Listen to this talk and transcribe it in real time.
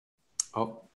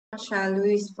Oh,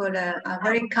 Luis, for the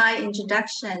very kind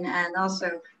introduction, and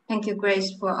also thank you,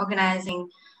 Grace, for organizing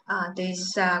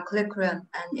this colloquium.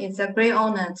 And it's a great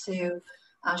honor to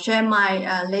share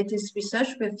my latest research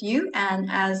with you. And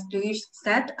as Luis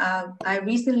said, I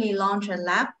recently launched a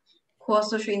lab called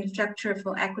Social Infrastructure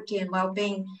for Equity and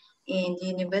Wellbeing in the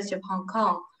University of Hong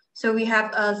Kong. So we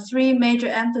have three major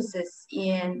emphases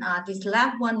in this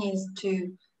lab. One is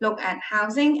to look at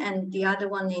housing, and the other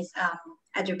one is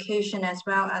education as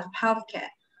well as healthcare.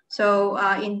 So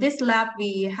in this lab,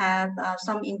 we have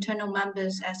some internal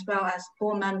members as well as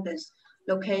board members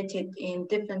located in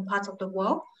different parts of the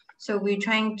world. So we're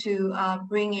trying to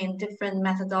bring in different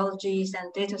methodologies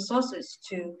and data sources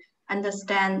to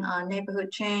understand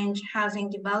neighborhood change, housing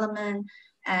development,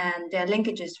 and their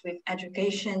linkages with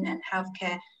education and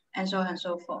healthcare, and so on and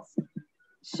so forth.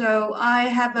 So I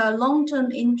have a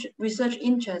long-term research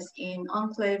interest in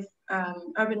enclave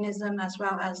urbanism as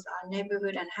well as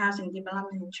neighborhood and housing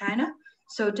development in China.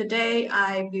 So today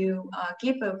I will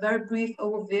give a very brief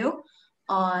overview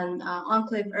on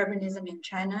enclave urbanism in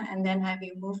China, and then I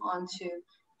will move on to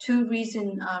two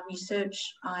recent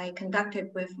research I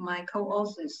conducted with my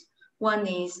co-authors. One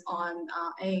is on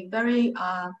a very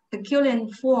peculiar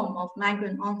form of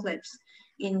migrant enclaves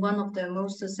in one of the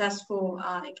most successful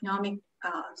economic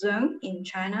zone in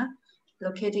China,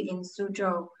 located in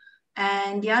Suzhou.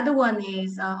 And the other one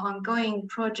is an ongoing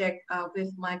project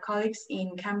with my colleagues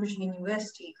in Cambridge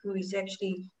University, who is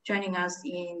actually joining us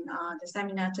in the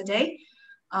seminar today.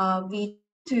 We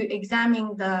to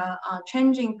examine the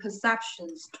changing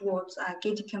perceptions towards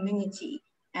gated community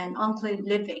and enclave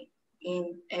living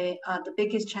in the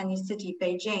biggest Chinese city,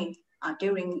 Beijing,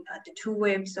 during the two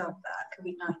waves of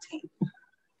COVID-19.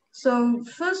 So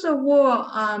first of all,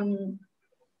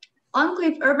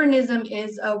 enclave urbanism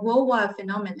is a worldwide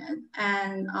phenomenon,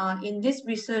 and in this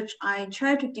research, I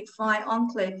try to define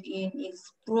enclave in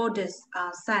its broadest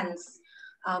sense,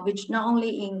 which not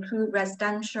only include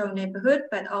residential neighborhood,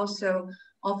 but also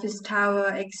office tower,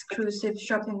 exclusive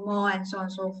shopping mall, and so on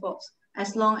and so forth,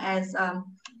 as long as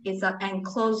it's an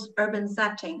enclosed urban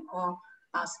setting or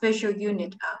a spatial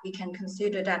unit, we can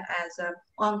consider that as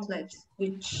enclaves,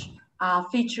 which are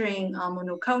featuring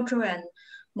monocultural and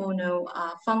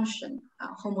mono-function,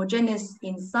 homogeneous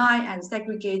inside and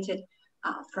segregated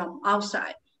from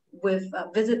outside with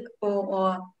visible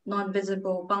or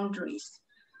non-visible boundaries.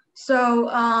 So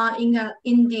in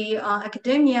the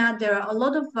academia, there are a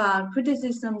lot of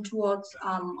criticism towards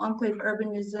enclave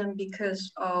urbanism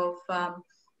because of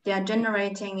they are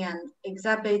generating and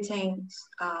exacerbating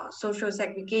social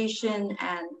segregation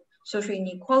and social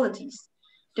inequalities.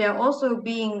 They are also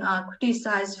being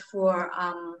criticized for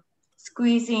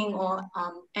squeezing or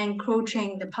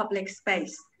encroaching the public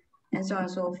space, and so on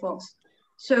and so forth.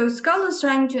 So scholars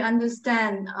trying to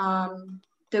understand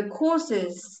the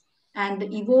causes and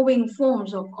the evolving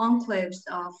forms of enclaves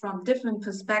from different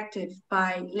perspectives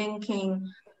by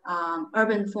linking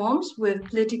urban forms with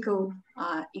political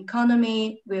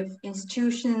economy, with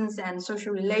institutions and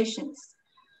social relations.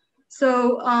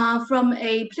 So from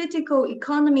a political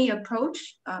economy approach,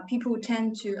 people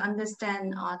tend to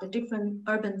understand the different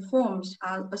urban forms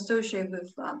associated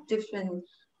with different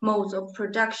modes of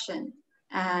production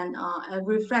and a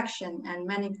reflection and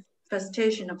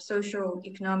manifestation of social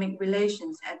economic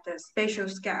relations at the spatial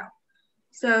scale.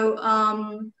 So,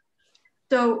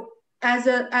 as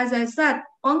I said,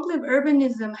 enclave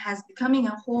urbanism has becoming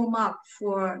a hallmark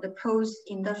for the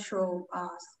post-industrial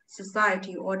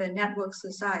society or the network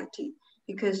society,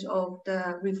 because of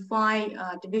the refined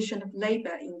division of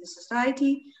labor in the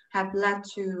society have led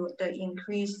to the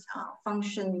increased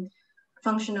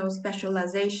functional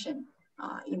specialization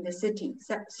in the city.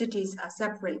 Cities are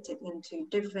separated into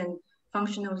different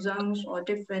functional zones or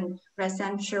different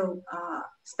residential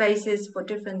spaces for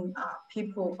different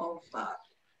people of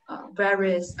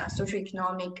various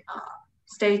socioeconomic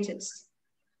status.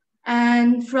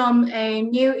 And from a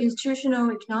new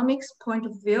institutional economics point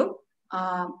of view,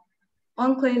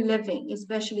 enclave living,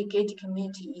 especially gated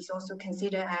community, is also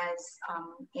considered as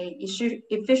an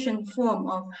efficient form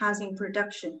of housing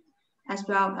production, as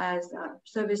well as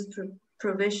service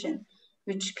provision,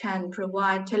 which can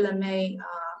provide tailor-made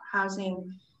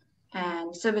housing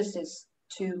and services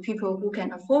to people who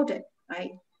can afford it,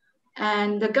 right?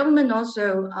 And the government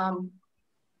also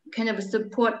kind of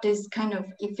support this kind of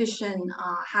efficient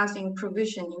housing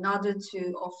provision in order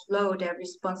to offload their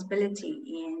responsibility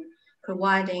in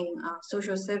providing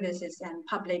social services and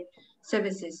public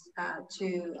services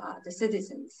to the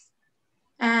citizens.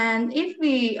 And if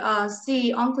we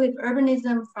see enclave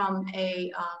urbanism from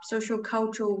a social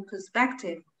cultural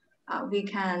perspective, we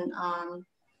can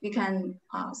we can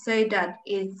say that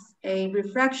it's a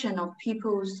reflection of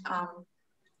people's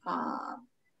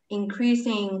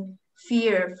increasing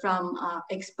fear from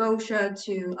exposure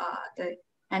to the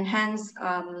enhanced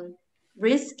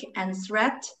risk and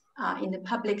threat in the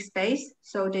public space.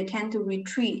 So they tend to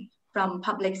retreat from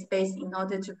public space in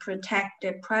order to protect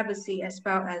their privacy as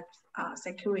well as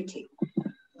security.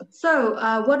 So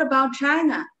what about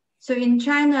China? So in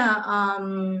China,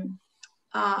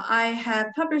 I have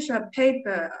published a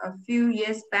paper a few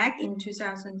years back in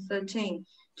 2013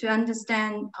 to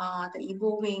understand the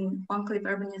evolving enclave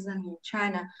urbanism in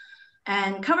China.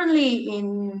 And currently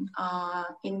in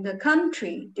the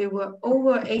country, there were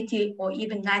over 80 or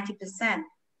even 90%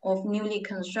 of newly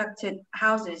constructed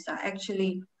houses are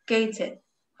actually gated,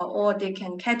 or they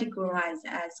can categorize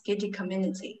as gated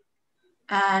community.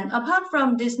 And apart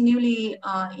from this newly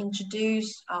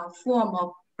introduced form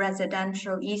of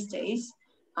residential estates,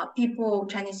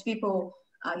 Chinese people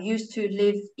used to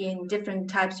live in different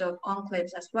types of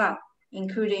enclaves as well,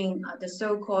 including the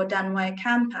so-called Danwai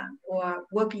Kampa or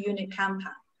work unit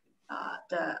Kampa,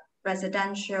 the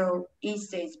residential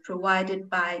estates provided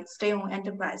by state-owned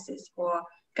enterprises or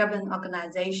government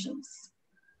organizations.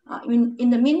 In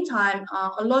the meantime,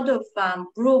 a lot of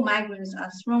rural migrants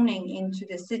are thronging into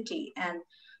the city, and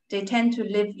they tend to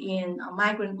live in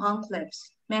migrant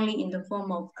enclaves, mainly in the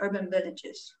form of urban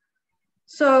villages.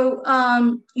 So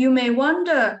you may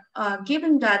wonder,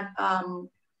 given that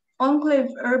enclave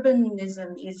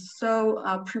urbanism is so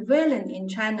prevalent in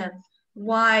China,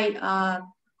 why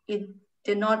it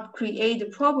did not create a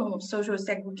problem of social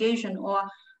segregation, or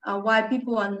why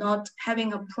people are not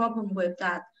having a problem with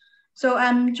that. So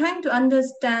I'm trying to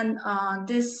understand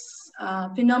this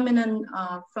phenomenon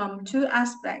from two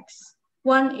aspects.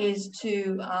 One is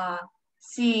to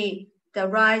see the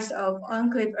rise of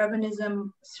enclave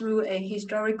urbanism through a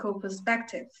historical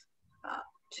perspective,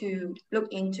 to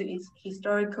look into its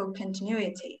historical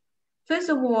continuity. First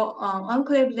of all,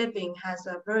 enclave living has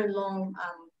a very long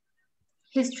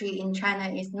history in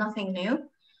China. Is nothing new,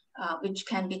 which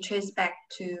can be traced back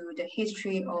to the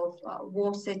history of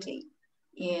walled city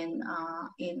in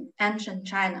ancient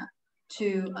China,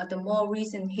 to the more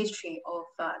recent history of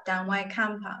Danwai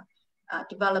Kampa,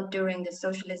 developed during the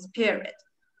socialist period,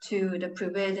 to the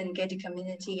prevalent gated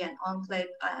community and enclave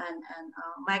and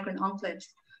migrant enclaves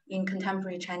in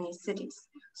contemporary Chinese cities.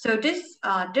 So these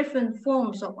different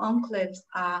forms of enclaves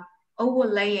are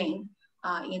overlaying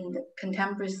in the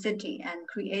contemporary city and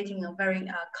creating a very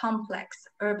complex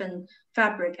urban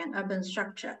fabric and urban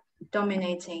structure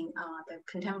dominating the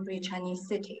contemporary Chinese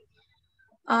city.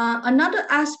 Another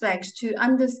aspect to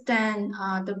understand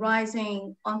the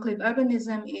rising enclave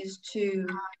urbanism is to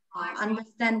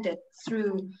understand it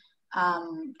through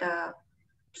the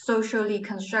socially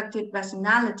constructed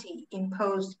rationality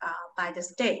imposed by the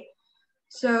state.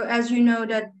 So as you know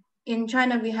that in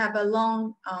China, we have a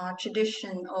long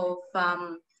tradition of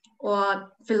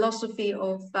or philosophy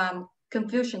of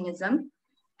Confucianism,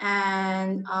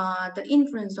 and the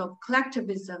influence of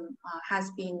collectivism has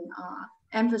been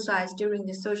emphasized during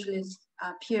the socialist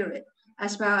period,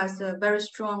 as well as a very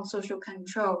strong social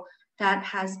control that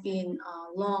has been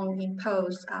long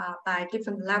imposed by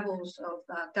different levels of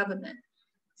government.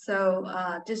 So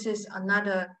this is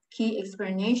another key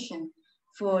explanation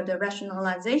for the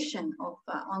rationalization of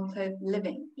enclave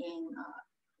living in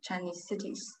Chinese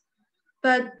cities.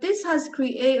 But this has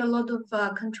created a lot of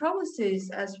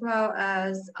controversies, as well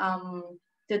as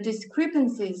the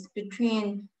discrepancies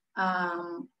between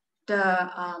the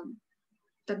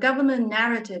government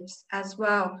narratives, as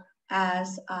well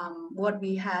as what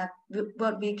we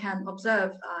can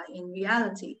observe in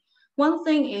reality. One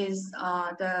thing is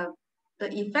the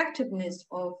effectiveness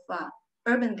of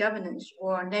urban governance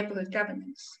or neighborhood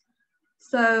governance.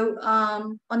 So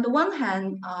on the one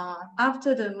hand,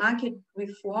 after the market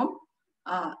reform,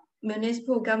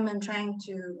 municipal government trying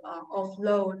to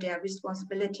offload their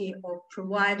responsibility of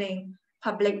providing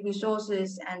public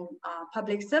resources and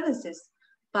public services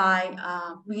by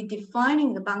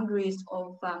redefining the boundaries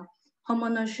of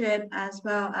homeownership, as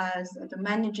well as the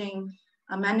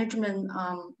management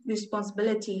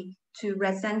responsibility to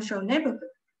residential neighborhood.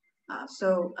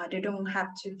 So they don't have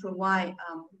to provide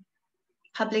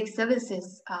public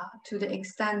services to the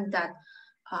extent that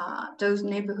those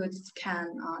neighborhoods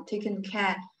can take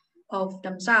care of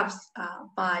themselves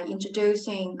by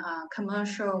introducing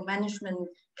commercial management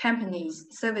companies'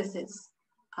 services,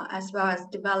 as well as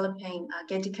developing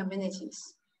gated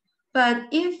communities. But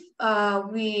if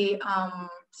we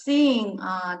seeing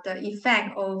the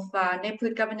effect of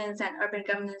neighborhood governance and urban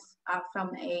governance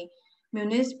from a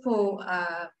municipal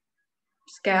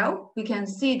scale, we can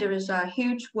see there is a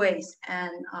huge waste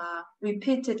and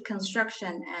repeated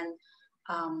construction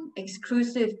and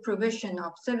exclusive provision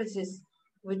of services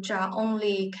which are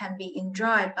only can be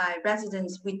enjoyed by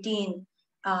residents within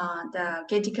the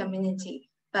gated community,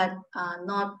 but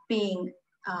not being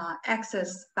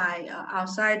accessed by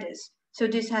outsiders. So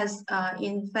this has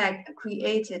in fact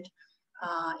created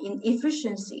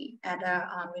inefficiency at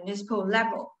a municipal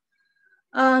level.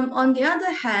 On the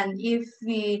other hand, if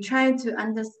we try to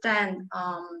understand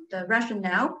the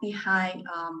rationale behind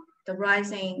the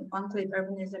rising enclave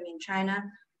urbanism in China,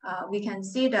 we can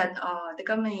see that the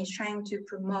government is trying to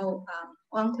promote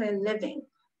enclave living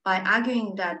by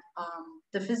arguing that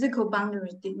the physical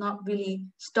boundaries did not really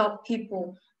stop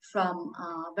people from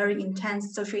very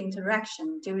intense social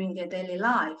interaction during their daily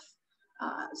life.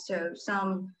 So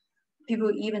some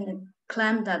people even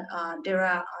claim that there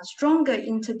are stronger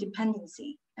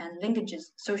interdependency and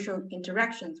linkages, social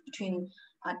interactions between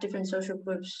different social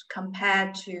groups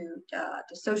compared to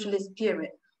the socialist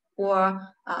period or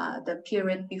the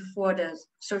period before the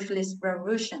socialist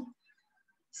revolution.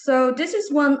 So this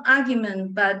is one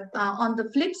argument, but on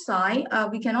the flip side,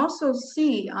 we can also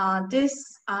see this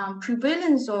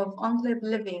prevalence of enclave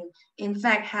living, in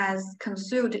fact, has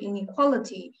concealed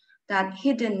inequality that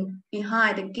hidden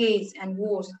behind the gates and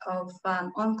walls of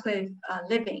enclave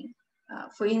living.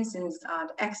 For instance,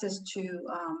 the access to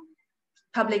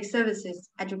public services,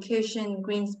 education,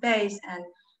 green space,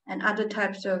 and other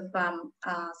types of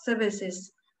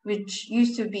services, which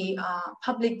used to be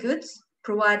public goods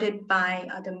provided by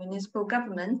the municipal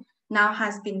government, now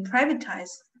has been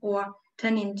privatized or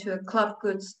turned into club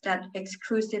goods that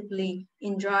exclusively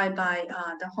enjoyed by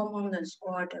the homeowners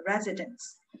or the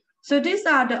residents. So these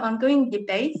are the ongoing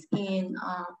debates in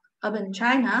urban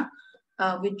China,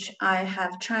 which I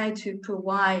have tried to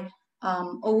provide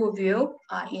overview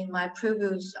in my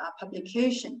previous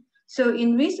publication. So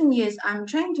in recent years, I'm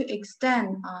trying to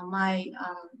extend my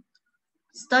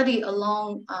study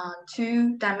along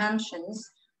two dimensions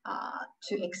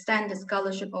to extend the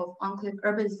scholarship of enclave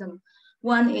urbanism.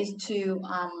 One is to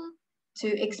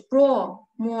explore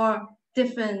more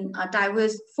different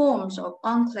diverse forms of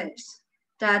enclaves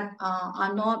that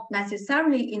are not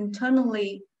necessarily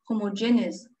internally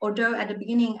homogeneous, although at the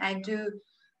beginning I do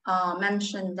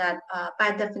mention that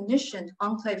by definition,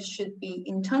 enclaves should be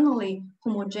internally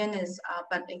homogeneous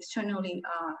but externally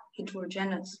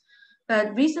heterogeneous.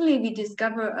 But recently we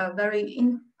discovered a very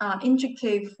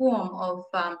intricate form of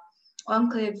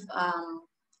enclave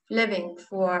living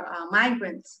for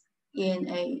migrants in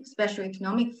a special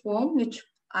economic form, which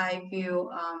I will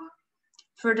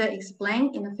further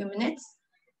explain in a few minutes.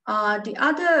 The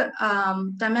other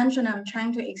dimension I'm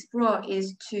trying to explore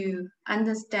is to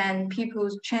understand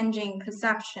people's changing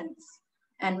perceptions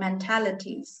and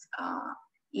mentalities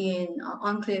in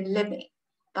enclave living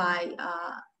by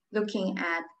looking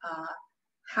at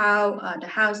how the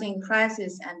housing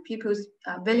crisis and people's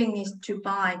willingness to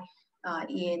buy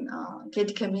in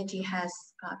gated community has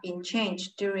been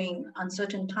changed during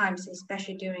uncertain times,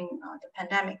 especially during the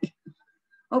pandemic.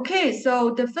 Okay,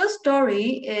 so the first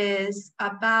story is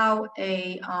about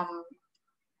a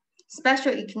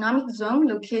special economic zone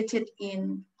located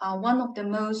in one of the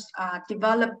most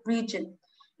developed regions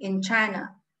in China,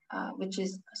 which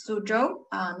is Suzhou,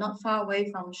 not far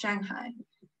away from Shanghai.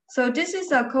 So this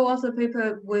is a co-author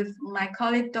paper with my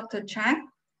colleague, Dr. Chang,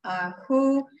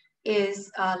 who is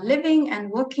living and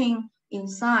working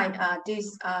inside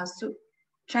this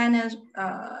China's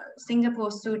Singapore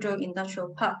Suzhou Industrial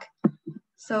Park.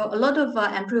 So a lot of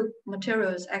improved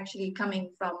materials actually coming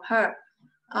from her.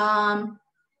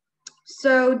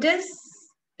 So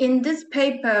in this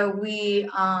paper, we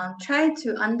try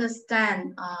to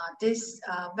understand this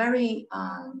very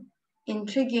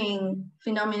intriguing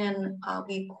phenomenon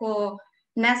we call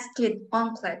nested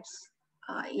enclaves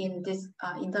in this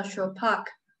industrial park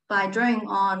by drawing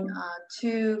on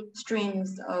two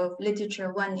streams of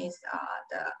literature. One is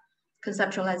the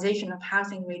conceptualization of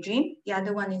housing regime. The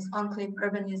other one is enclave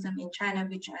urbanism in China,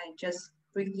 which I just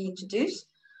briefly introduced.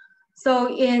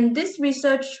 So in this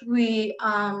research, we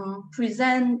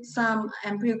present some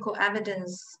empirical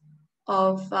evidence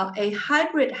of a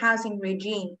hybrid housing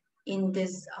regime in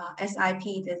this SIP,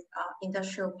 this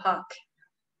industrial park,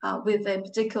 with a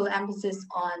particular emphasis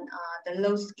on the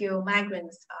low-skilled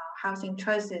migrants, housing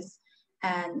choices,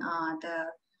 and the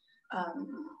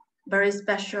very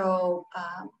special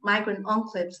migrant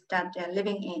enclaves that they're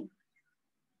living in.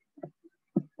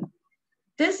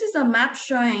 This is a map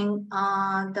showing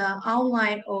the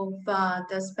outline of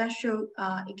the special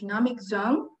economic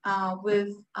zone with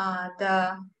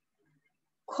the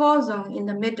core zone in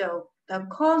the middle, the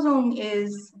core zone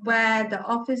is where the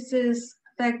offices,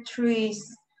 factories,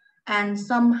 and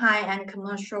some high-end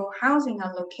commercial housing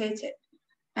are located.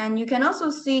 And you can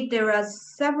also see there are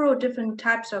several different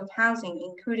types of housing,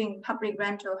 including public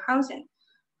rental housing.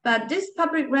 But this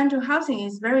public rental housing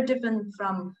is very different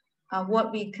from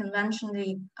what we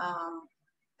conventionally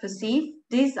perceive.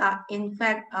 These are, in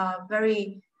fact,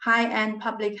 very high-end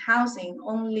public housing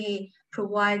only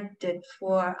provided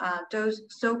for those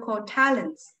so-called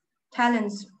talents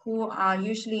who are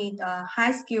usually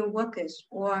high-skilled workers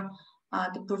or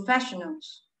the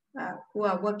professionals who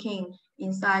are working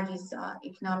inside this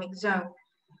economic zone.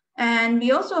 And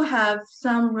we also have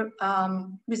some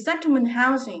resettlement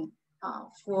housing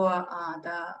for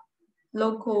the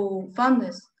local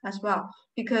farmers as well,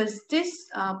 because this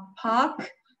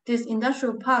this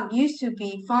industrial park used to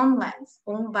be farmlands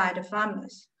owned by the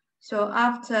farmers. So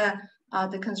after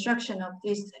the construction of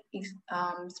this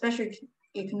special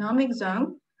economic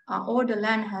zone, all the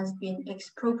land has been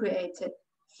expropriated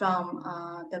from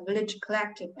the village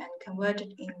collective and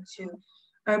converted into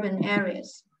urban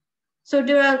areas. So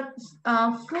there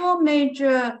are 4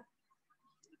 major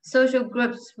social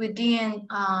groups within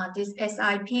this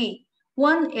SIP.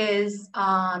 One is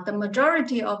the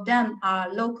majority of them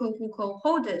are local hukou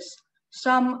holders.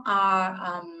 Some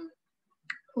are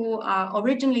who are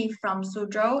originally from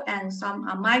Suzhou and some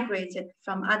are migrated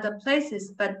from other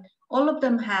places, but all of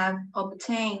them have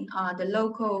obtained the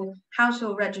local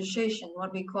household registration,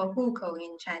 what we call hukou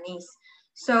in Chinese.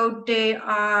 So they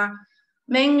are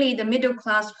mainly the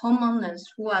middle-class homeowners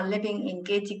who are living in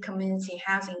gated community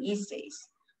housing estates.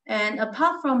 And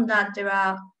apart from that, there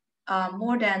are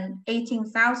more than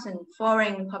 18,000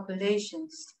 foreign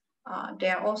populations.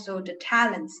 There are also the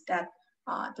talents that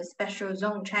the special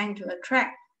zone trying to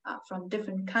attract from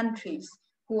different countries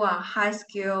who are high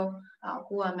skill,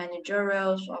 who are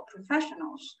managerials or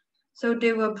professionals. So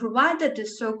they were provided the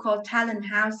so-called talent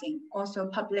housing, also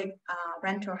public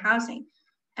rental housing,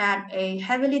 at a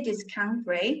heavily discounted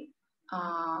rate.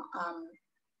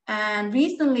 And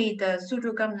recently, the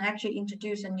Suzhou government actually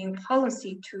introduced a new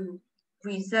policy to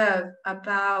reserve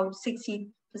about 60%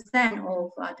 of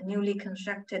the newly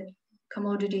constructed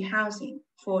commodity housing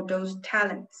for those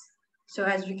talents. So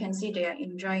as you can see, they are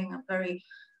enjoying a very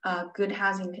good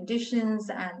housing conditions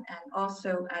and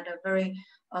also at a very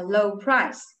low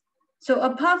price. So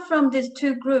apart from these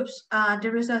 2 groups,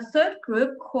 there is a 3rd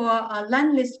group called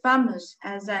landless farmers.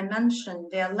 As I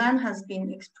mentioned, their land has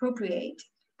been expropriated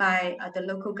by the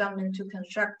local government to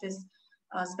construct this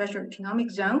special economic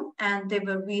zone, and they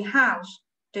were rehoused,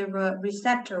 they were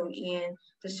resettled in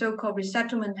the so-called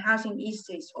resettlement housing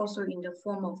estates, also in the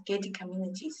form of gated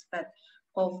communities, but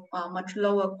of much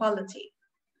lower quality.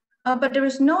 But there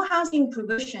is no housing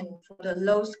provision for the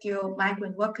low-skilled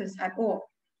migrant workers at all.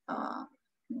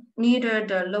 Neither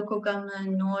the local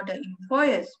government nor the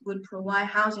employers would provide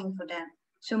housing for them.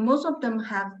 So most of them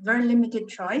have very limited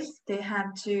choice. They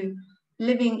have to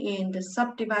living in the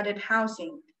subdivided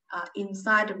housing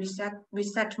inside the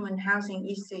resettlement housing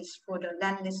estates for the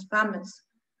landless farmers.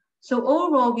 So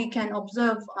overall, we can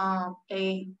observe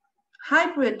a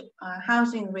hybrid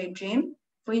housing regime.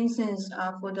 For instance,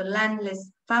 for the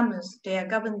landless farmers, they are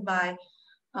governed by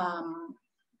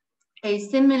a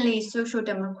similarly social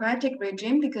democratic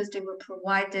regime because they were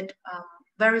provided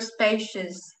very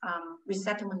spacious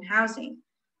resettlement housing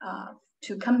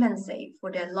to compensate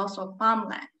for their loss of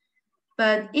farmland.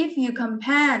 But if you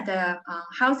compare the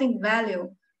housing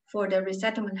value for the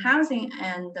resettlement housing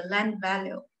and the land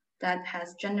value that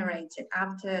has generated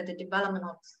after the development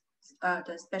of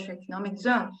the special economic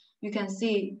zone, you can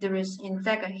see there is in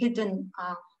fact a hidden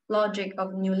logic of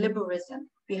neoliberalism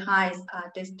behind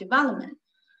this development.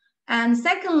 And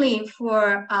secondly,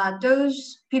 for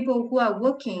those people who are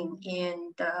working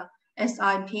in the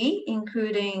SIP,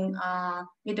 including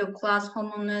middle-class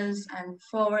homeowners and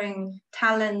foreign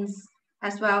talents,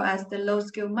 as well as the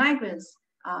low-skilled migrants,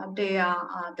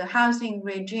 the housing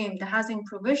regime, the housing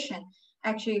provision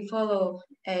actually follow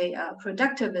a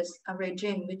productivist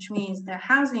regime, which means the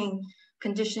housing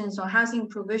conditions or housing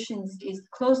provisions is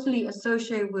closely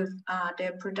associated with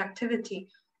their productivity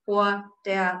or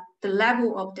the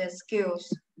level of their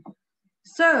skills.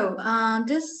 So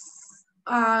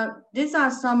these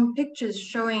are some pictures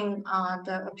showing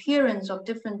the appearance of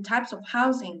different types of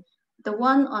housing. The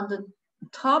one on the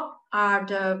top are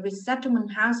the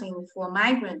resettlement housing for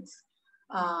migrants.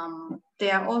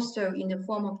 They are also in the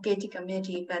form of gated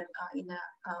community, but in a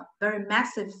very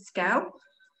massive scale.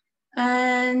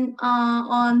 And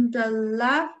on the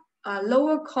left,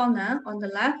 lower corner on the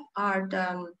left are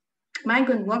the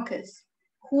migrant workers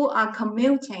who are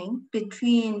commuting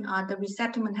between the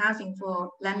resettlement housing for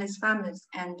landless farmers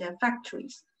and their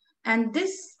factories. And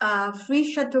this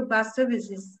free shuttle bus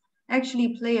services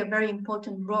actually play a very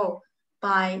important role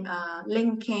by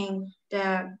linking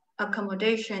their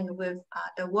accommodation with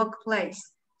the workplace.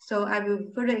 So I will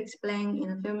further explain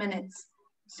in a few minutes.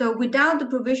 So without the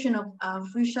provision of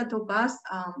free shuttle bus,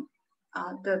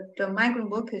 the migrant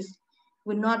workers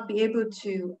would not be able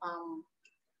to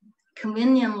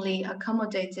conveniently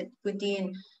accommodated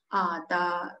within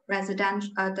the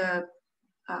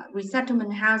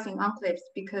resettlement housing enclaves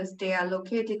because they are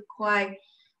located quite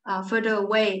further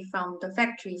away from the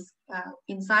factories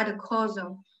inside the core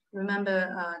zone. Remember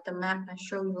the map I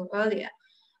showed you earlier.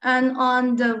 And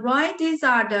on the right, these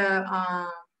are the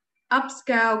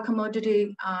upscale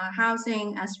commodity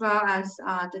housing as well as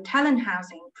the talent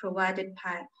housing provided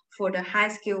for the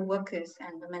high-skilled workers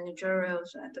and the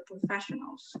managerials and the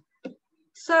professionals.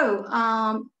 So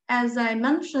as I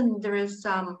mentioned, there is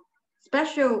some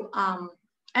special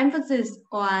emphasis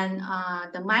on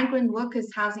the migrant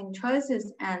workers' housing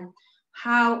choices and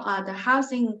how the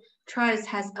housing choice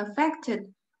has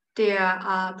affected their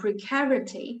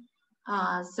precarity.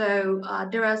 So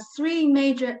there are three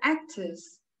major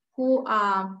actors who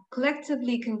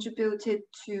collectively contributed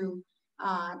to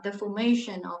the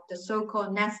formation of the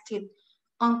so-called nested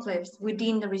enclaves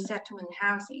within the resettlement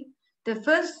housing. The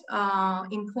first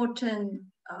important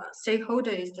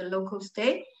stakeholder is the local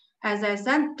state. As I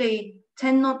said, they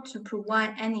tend not to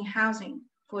provide any housing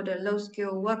for the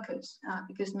low-skilled workers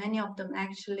because many of them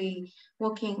actually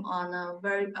working on a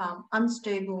very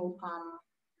unstable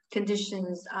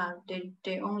conditions.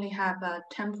 They only have a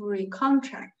temporary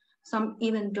contract. Some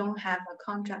even don't have a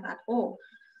contract at all.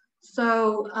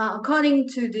 So according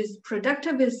to this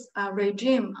productivist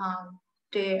regime,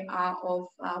 they are of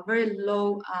very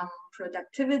low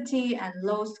productivity and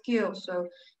low skill, so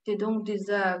they don't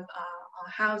deserve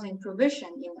housing provision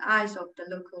in the eyes of the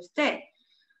local state.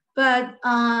 But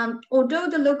although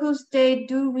the local state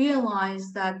do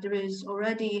realize that there is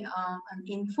already an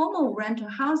informal rental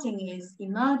housing is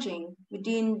emerging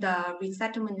within the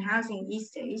resettlement housing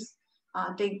estates,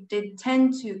 they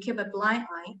tend to keep a blind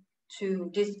eye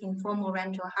to this informal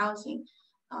rental housing,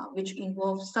 which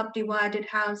involves subdivided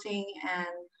housing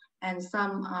and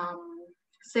some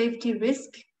safety risk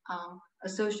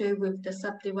associated with the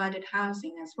subdivided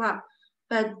housing as well.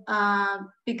 But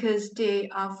because they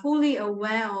are fully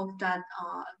aware of that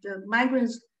the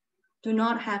migrants do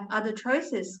not have other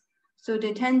choices, so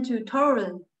they tend to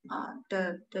tolerate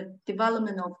the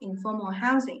development of informal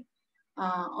housing.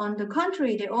 On the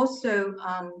contrary, they also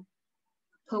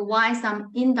provide some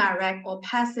indirect or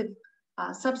passive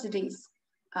subsidies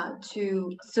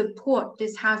to support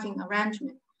this housing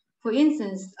arrangement. For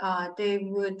instance, they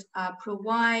would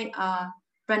provide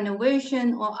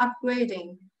renovation or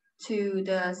upgrading to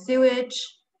the sewage,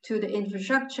 to the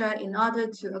infrastructure in order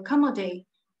to accommodate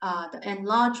the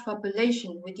enlarged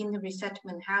population within the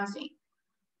resettlement housing.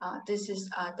 This is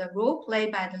the role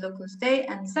played by the local state.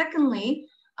 And secondly,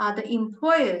 the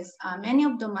employers, many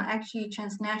of them are actually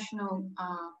transnational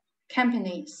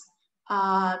companies.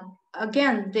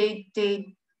 Again,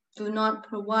 they do not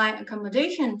provide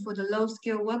accommodation for the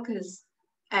low-skilled workers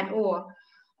at all,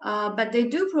 but they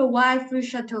do provide free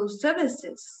shuttle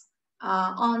services.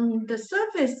 On the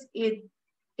surface,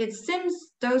 it seems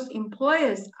those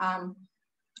employers are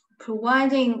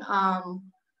providing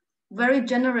very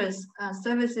generous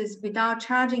services without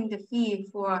charging the fee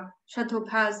for shuttle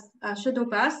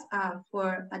bus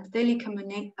for daily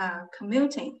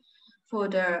commuting for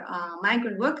the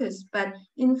migrant workers. But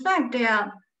in fact, they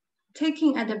are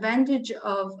taking advantage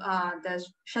of the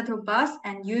shuttle bus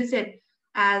and use it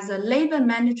as a labor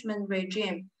management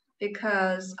regime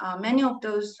because many of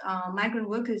those migrant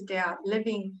workers, they are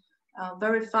living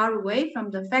very far away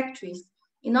from the factories.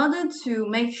 In order to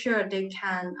make sure they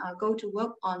can go to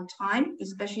work on time,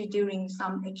 especially during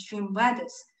some extreme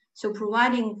weathers. So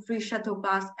providing free shuttle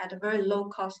bus at a very low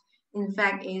cost, in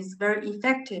fact, is very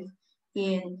effective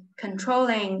in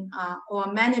controlling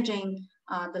or managing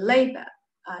the labor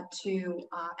to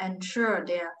ensure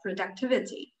their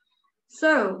productivity.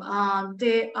 So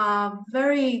they are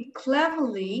very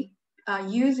cleverly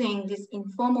using this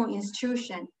informal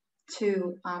institution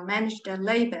to manage their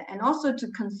labor and also to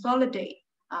consolidate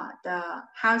the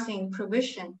housing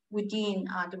provision within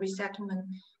the resettlement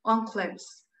enclaves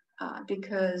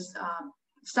because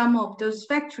some of those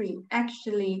factories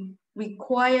actually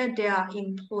require their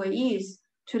employees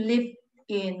to live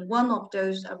in one of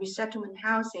those resettlement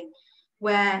housing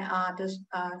where the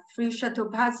free shuttle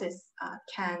buses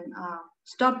can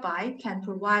stop by, can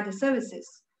provide the services,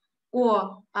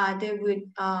 or they would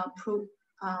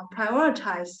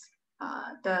prioritize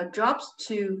the jobs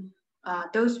to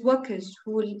those workers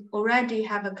who already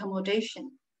have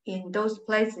accommodation in those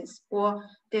places, or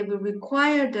they will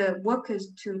require the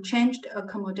workers to change the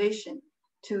accommodation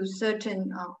to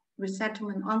certain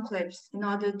resettlement enclaves in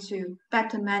order to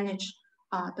better manage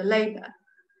the labor.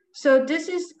 So this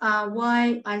is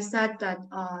why I said that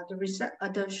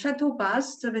the shuttle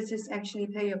bus services actually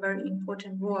play a very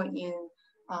important role in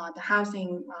the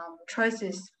housing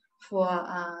choices for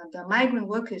the migrant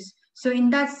workers. So in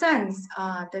that sense,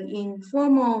 the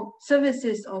informal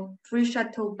services of free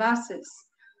shuttle buses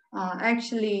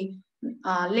actually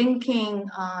linking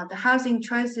the housing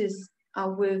choices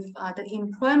with the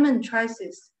employment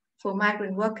choices for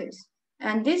migrant workers.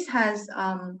 And this has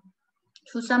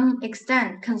to some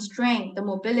extent constrain the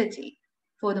mobility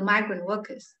for the migrant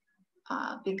workers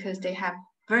because they have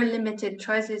very limited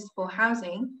choices for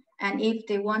housing. And if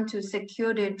they want to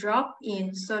secure their job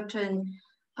in certain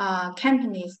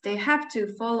companies, they have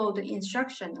to follow the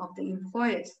instruction of the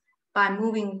employers by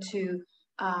moving to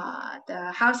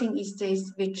the housing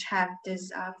estates which have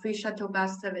this free shuttle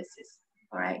bus services,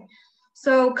 all right?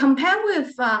 So compared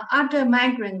with other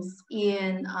migrants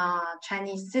in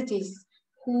Chinese cities,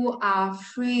 who are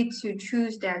free to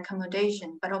choose their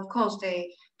accommodation, but of course they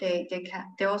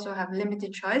also have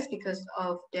limited choice because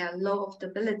of their low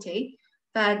affordability.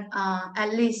 But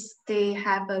at least they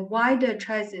have a wider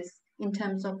choices in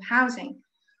terms of housing.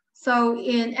 So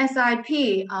in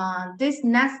SIP, this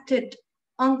nested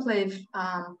enclave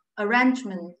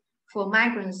arrangement for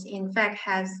migrants, in fact,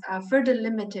 has further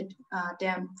limited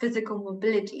their physical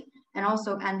mobility and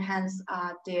also enhanced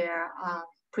their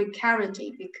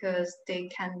precarity because they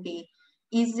can be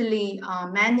easily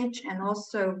managed and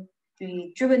also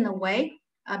be driven away.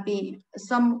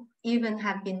 Some even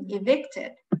have been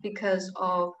evicted because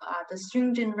of the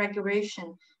stringent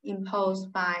regulation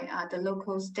imposed by the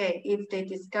local state if they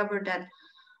discover that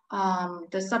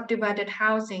the subdivided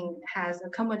housing has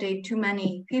accommodated too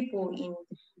many people in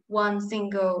one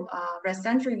single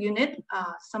residential unit.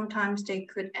 Sometimes they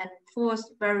could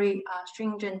enforce very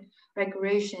stringent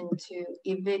regulation to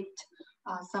evict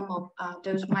some of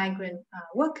those migrant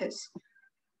workers.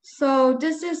 So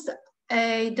this is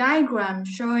a diagram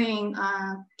showing,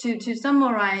 to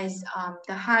summarize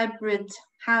the hybrid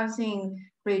housing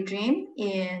regime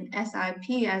in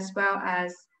SIP as well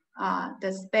as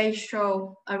the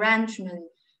spatial arrangement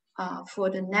for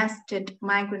the nested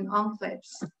migrant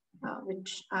enclaves,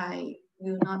 which I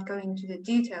will not go into the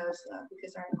details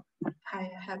because I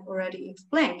have already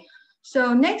explained.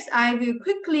 So next, I will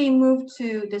quickly move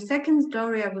to the second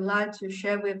story I would like to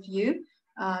share with you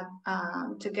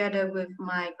together with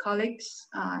my colleagues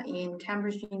in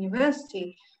Cambridge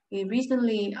University. We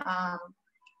recently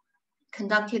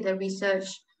conducted a research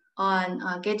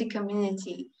on gated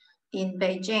community in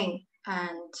Beijing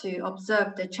and to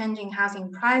observe the changing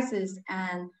housing prices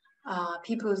and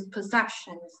people's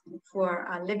perceptions for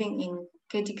living in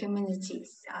gated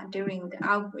communities during the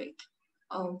outbreak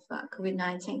of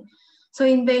COVID-19. So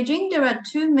in Beijing, there are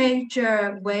two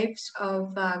major waves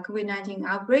of COVID-19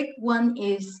 outbreak. One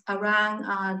is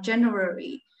around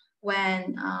January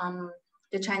when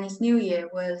the Chinese New Year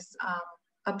was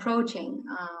approaching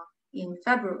in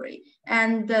February.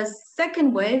 And the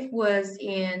second wave was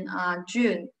in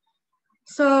June.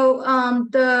 So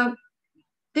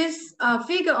this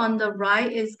figure on the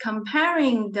right is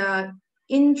comparing the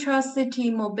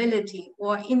intra-city mobility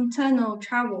or internal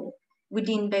travel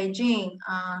within Beijing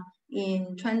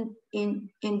in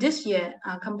this year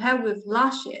compared with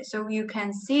last year. So you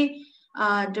can see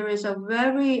there is a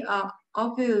very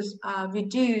obvious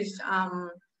reduced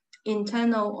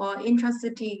internal or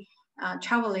intra-city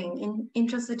traveling,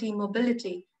 intra-city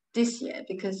mobility this year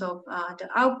because of the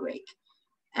outbreak.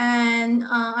 And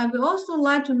I would also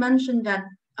like to mention that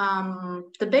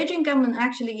the Beijing government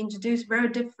actually introduced very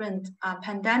different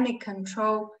pandemic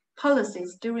control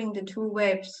policies during the two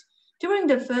waves. During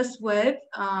the first wave,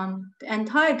 the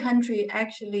entire country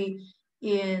actually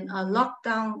in a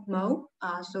lockdown mode.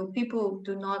 So people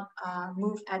do not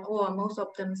move at all. Most of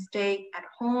them stay at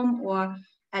home or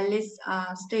at least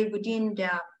stay within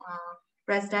their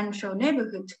residential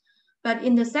neighborhood. But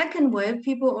in the second wave,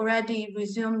 people already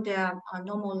resumed their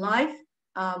normal life.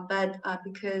 But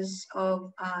because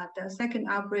of the second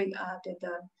outbreak,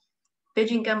 the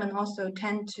Beijing government also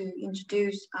tend to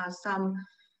introduce some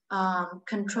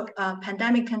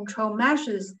pandemic control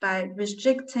measures by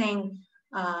restricting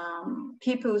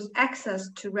people's access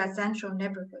to residential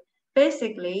neighborhood.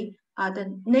 Basically,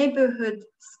 the neighborhood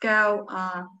scale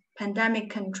pandemic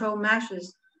control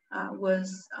measures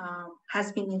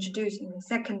has been introduced in the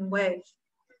second wave.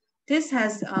 This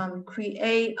has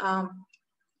created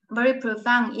very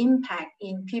profound impact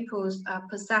in people's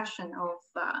perception of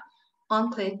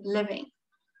enclave living.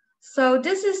 So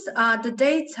this is the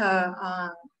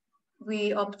data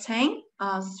we obtain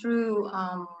through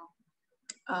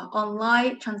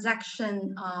online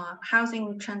transaction,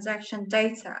 housing transaction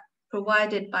data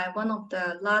provided by one of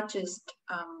the largest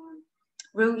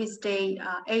real estate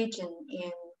agent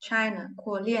in China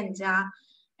called Lianjia.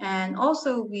 And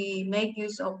also we make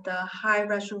use of the high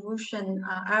resolution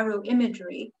aerial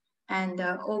imagery and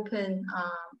the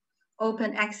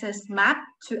open access map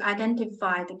to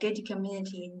identify the gated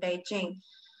community in Beijing.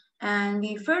 And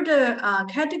we further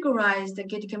categorize the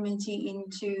gated community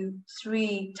into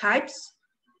 3 types.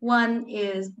 One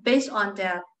is based on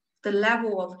the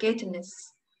level of gatedness.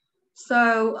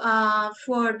 So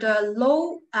for the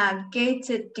low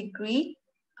gated degree,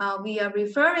 we are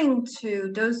referring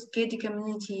to those gated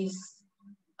communities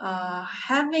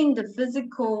having the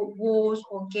physical walls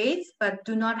or gates, but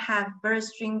do not have very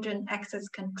stringent access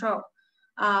control.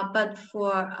 But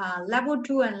for level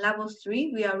 2 and level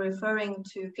 3, we are referring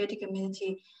to gated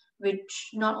community which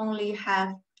not only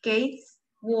have gates,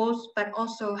 walls, but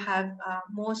also have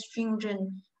more stringent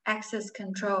access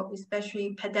control,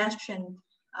 especially pedestrian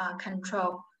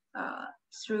control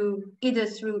either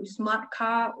through smart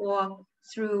car or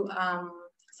through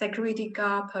security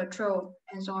guard patrol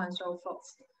and so on and so forth.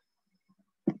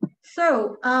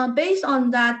 So based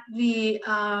on that, we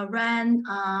ran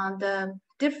the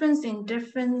difference in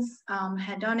difference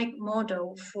hedonic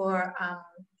model for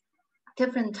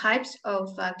different types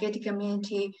of gated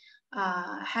community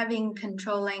having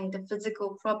controlling the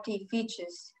physical property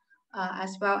features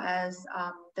as well as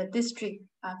the district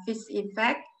fixed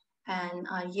effect and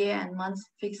year and month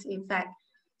fixed effect.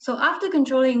 So after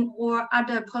controlling all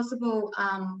other possible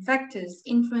factors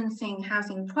influencing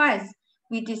housing price,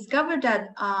 we discovered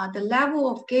that the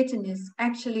level of gatedness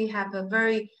actually have a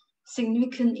very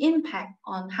significant impact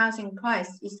on housing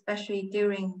price, especially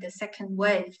during the second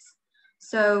waves.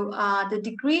 So the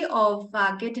degree of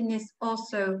gatedness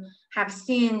also have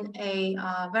seen a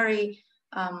very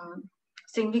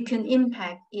significant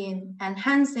impact in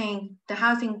enhancing the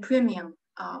housing premium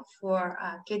for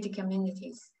gated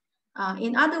communities.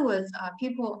 In other words,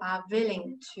 people are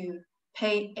willing to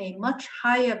pay a much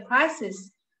higher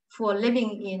prices for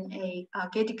living in a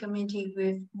gated community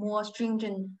with more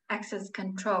stringent access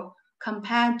control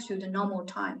compared to the normal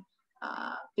time,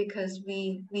 because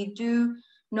we do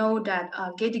know that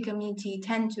gated community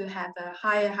tend to have a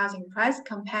higher housing price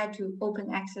compared to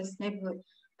open access neighborhood.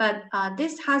 But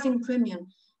this housing premium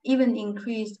even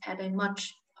increased at a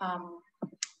much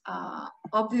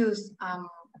obvious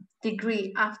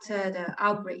degree after the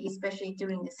outbreak, especially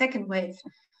during the second wave.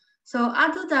 So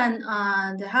other than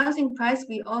the housing price,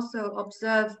 we also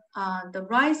observe the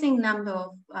rising number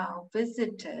of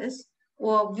visitors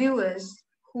or viewers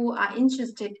who are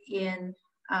interested in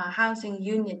housing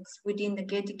units within the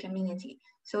gated community.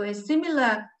 So a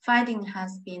similar finding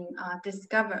has been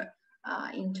discovered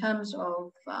in terms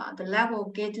of the level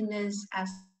of gatedness as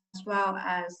well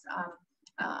as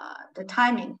the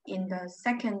timing. In the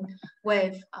second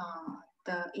wave,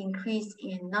 the increase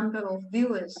in number of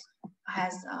viewers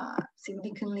has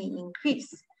significantly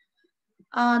increased.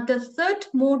 The third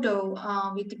model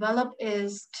we developed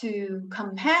is to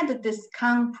compare the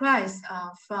discount price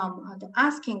from the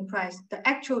asking price, the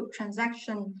actual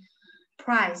transaction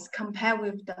price compared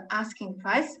with the asking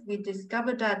price. We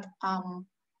discovered that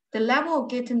the level of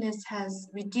gatedness has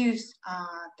reduced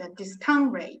the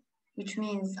discount rate, which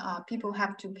means people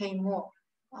have to pay more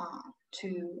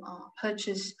to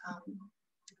purchase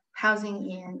housing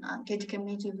in gated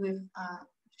community with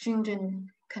stringent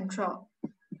control.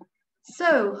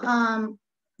 So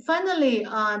finally,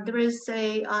 there is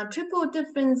a triple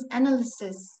difference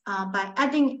analysis by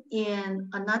adding in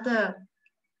another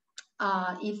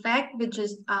effect, which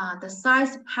is the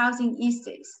size of housing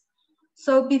estates.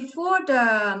 So before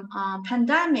the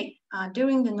pandemic,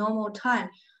 during the normal time,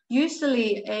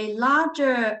 usually a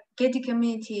larger gated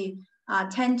community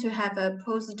tend to have a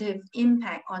positive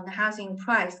impact on the housing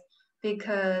price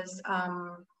because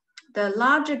the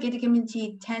larger gated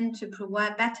community tend to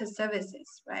provide better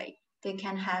services, right? They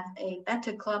can have a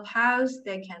better clubhouse,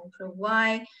 they can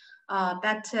provide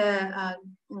better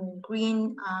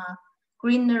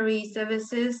greenery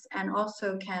services, and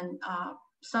also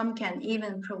some can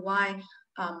even provide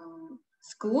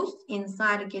schools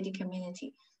inside the gated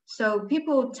community. So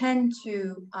people tend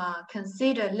to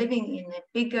consider living in a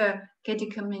bigger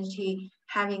gated community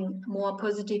having more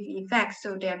positive effects,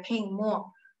 so they're paying more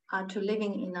to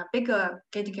living in a bigger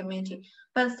gated community.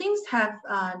 But things have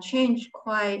changed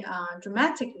quite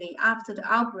dramatically after the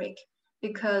outbreak,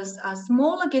 because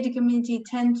smaller gated communities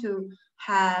tend to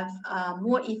have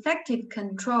more effective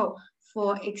control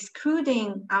for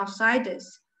excluding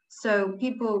outsiders. So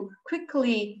people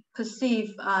quickly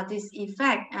perceive this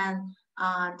effect, and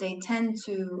they tend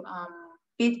to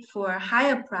bid for a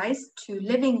higher price to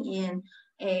living in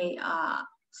a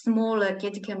smaller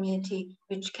gated community,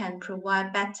 which can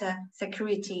provide better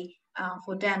security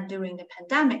for them during the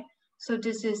pandemic. So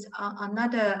this is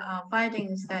another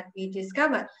findings that we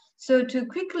discovered. So to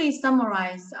quickly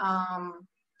summarize,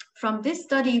 from this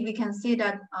study, we can see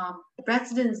that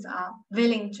residents are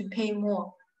willing to pay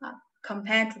more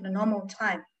compared to the normal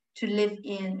time to live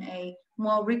in a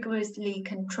more rigorously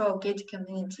controlled gated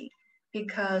community,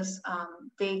 because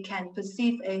they can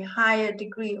perceive a higher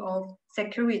degree of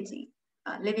security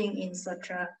living in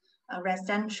such a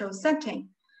residential setting.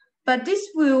 But this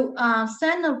will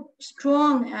send a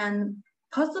strong and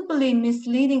possibly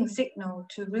misleading signal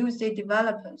to real estate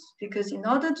developers, because in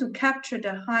order to capture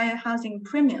the higher housing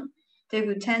premium, they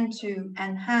will tend to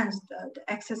enhance the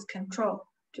access control,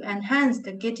 to enhance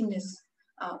the giddiness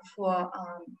for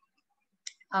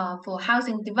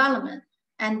housing development.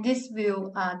 And this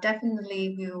will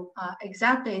definitely will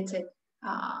exacerbate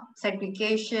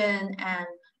segregation and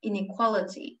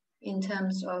inequality in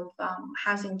terms of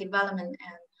housing development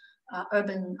and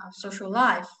urban social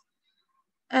life.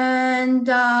 And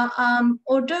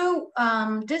although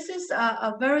this is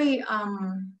a very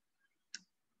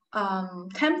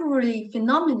temporary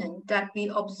phenomenon that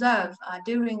we observe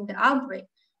during the outbreak,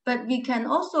 but we can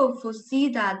also foresee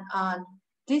that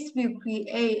this will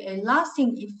create a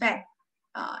lasting effect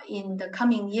in the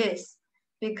coming years,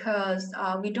 because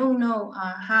we don't know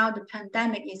how the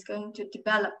pandemic is going to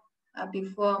develop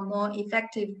before more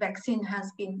effective vaccine has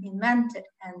been invented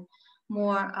and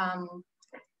more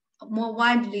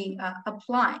widely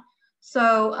applied.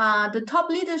 So the top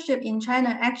leadership in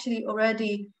China actually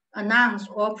already announced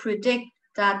or predict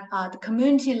that the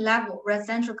community level,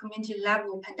 residential community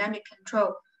level pandemic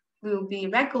control will be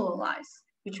regularized,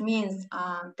 which means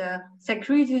the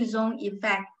security zone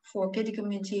effect for gated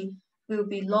community will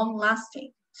be long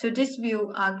lasting. So this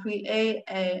will create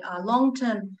a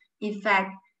long-term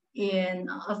effect in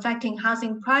affecting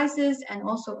housing prices and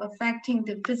also affecting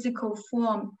the physical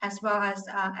form, as well as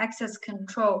access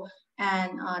control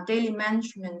and daily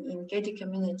management in gated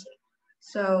community.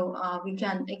 So we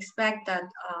can expect that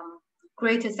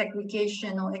greater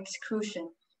segregation or exclusion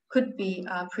could be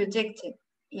predicted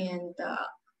in the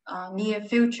near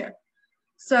future.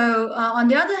 So on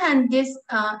the other hand, this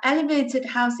elevated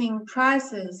housing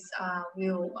prices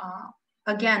will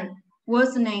again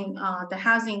worsening the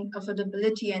housing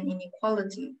affordability and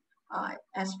inequality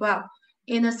as well.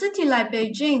 In a city like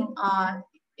Beijing,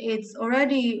 it's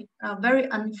already very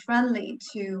unfriendly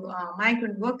to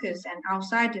migrant workers and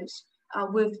outsiders.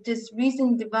 With this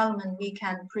recent development, we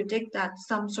can predict that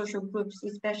some social groups,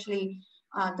 especially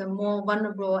the more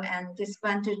vulnerable and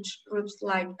disadvantaged groups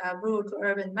like rural to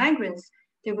urban migrants,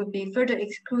 they would be further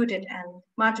excluded and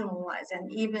marginalized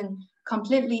and even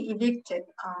completely evicted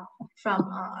from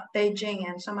Beijing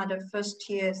and some other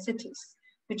first-tier cities,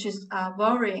 which is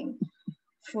worrying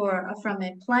from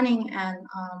a planning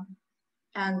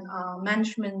and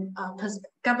management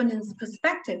governance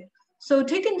perspective. So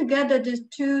taken together, these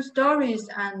two stories,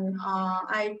 and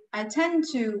I tend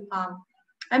to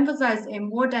emphasize a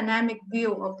more dynamic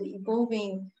view of the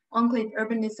evolving enclave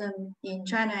urbanism in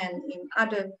China and in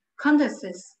other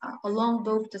contexts along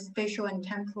both the spatial and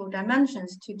temporal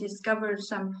dimensions, to discover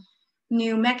some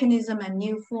new mechanism and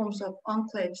new forms of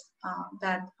enclaves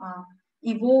that are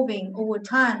evolving over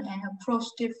time and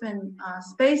across different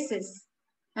spaces.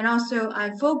 And also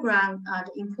I foreground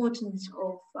the importance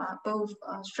of both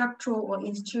structural or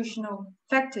institutional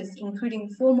factors, including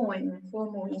formal and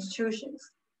informal institutions,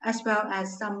 as well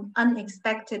as some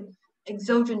unexpected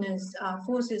exogenous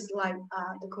forces like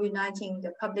the COVID-19,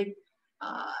 the public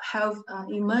health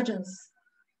emergence.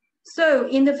 So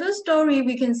in the first story,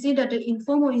 we can see that the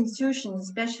informal institutions,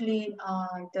 especially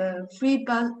the free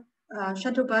bus,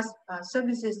 shuttle bus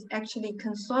services, actually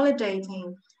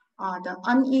consolidating the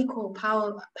unequal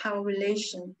power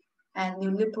relation and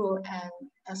neoliberal and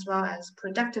as well as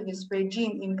productivist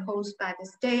regime imposed by the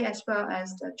state as well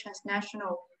as the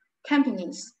transnational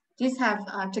companies. These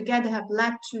have together have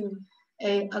led to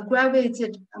a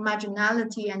aggravated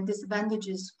marginality and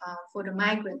disadvantages for the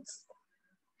migrants.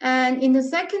 And in the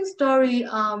second story,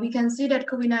 we can see that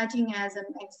COVID-19 as an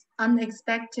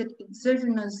unexpected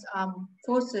exogenous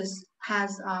forces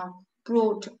has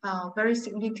brought very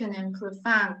significant and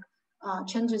profound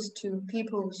changes to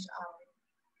people's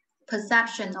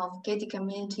perception of gated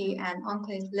community and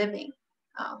enclave living,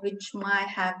 which might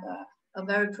have a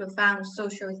very profound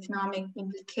socio-economic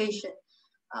implication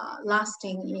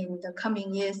lasting in the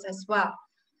coming years as well.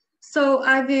 So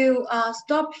I will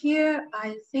stop here.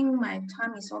 I think my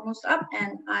time is almost up,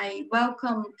 and I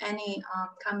welcome any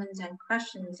comments and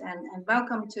questions, and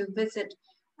welcome to visit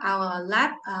our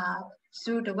lab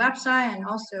through the website, and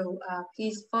also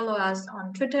please follow us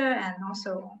on Twitter and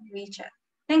also on WeChat.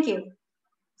 Thank you.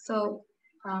 So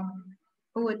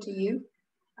over to you,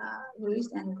 Luis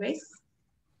and Grace.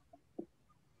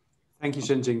 Thank you,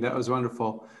 Shenjing. That was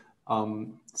wonderful.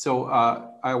 So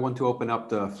I want to open up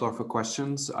the floor for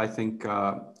questions. I think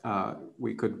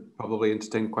we could probably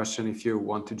entertain a question if you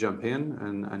want to jump in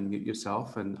and mute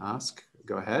yourself and ask.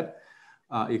 Go ahead.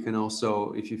 You can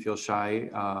also, if you feel shy,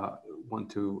 want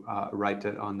to write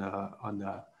it on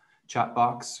the chat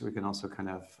box. We can also kind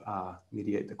of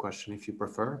mediate the question if you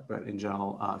prefer, but in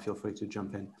general, feel free to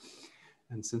jump in.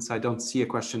 And since I don't see a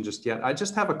question just yet, I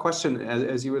just have a question.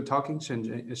 As you were talking,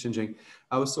 Shenjing,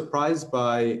 I was surprised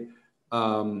by,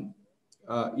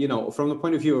 you know, from the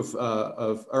point of view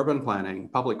of urban planning,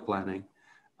 public planning,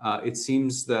 it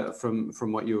seems that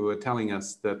from what you were telling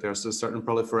us that there's a certain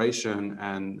proliferation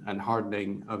and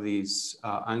hardening of these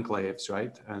enclaves,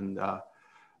 right? And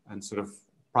sort of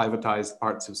privatized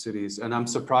parts of cities. And I'm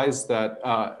surprised that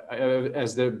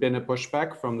has there been a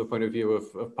pushback from the point of view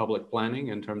of public planning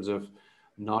in terms of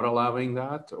not allowing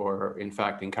that, or in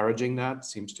fact encouraging that,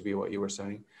 seems to be what you were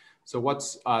saying. So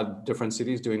what's different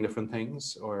cities doing different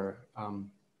things, or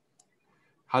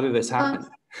how did this happen?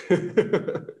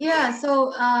 Yeah,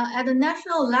 so at the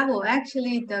national level,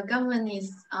 actually the government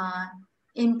is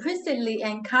implicitly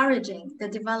encouraging the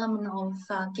development of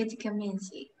gated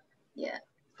community. Yeah,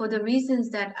 for the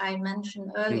reasons that I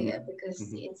mentioned earlier,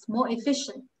 because it's more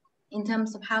efficient in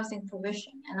terms of housing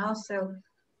provision, and also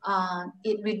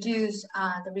it reduces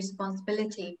the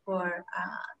responsibility for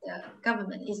the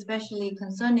government, especially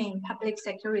concerning public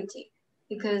security,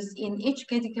 because in each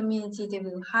gated community, they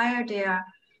will hire their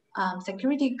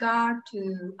security guard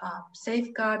to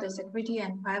safeguard the security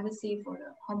and privacy for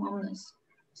the homeowners.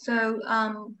 So,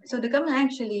 so the government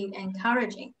actually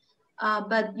encouraging,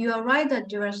 but you are right that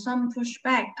there are some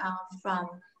pushback from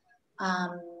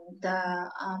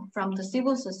the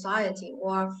civil society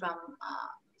or from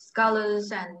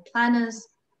scholars and planners.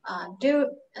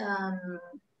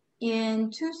 In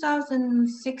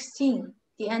 2016,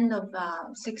 the end of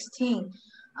 16,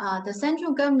 the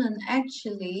central government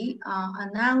actually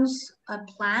announced a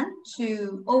plan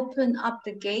to open up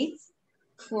the gates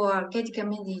for gated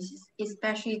communities,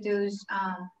 especially those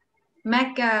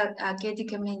mega gated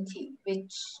community,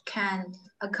 which can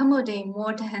accommodate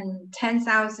more than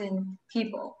 10,000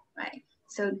 people, right?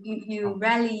 So you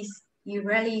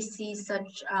rarely see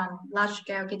such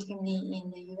large-scale gated community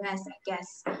in the US, I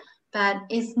guess, but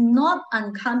it's not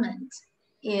uncommon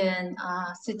in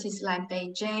cities like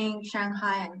Beijing,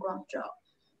 Shanghai, and Guangzhou.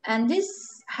 And this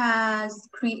has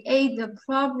created a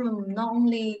problem not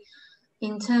only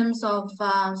in terms of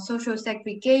social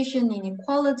segregation,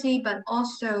 inequality, but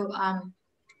also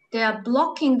they are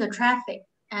blocking the traffic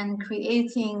and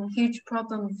creating huge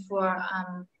problem for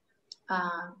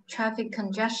traffic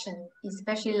congestion,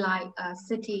 especially like a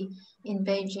city in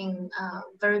Beijing,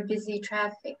 very busy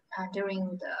traffic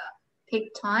during the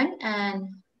peak time.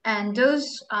 And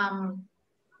those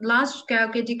large-scale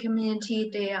gated community,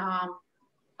 they are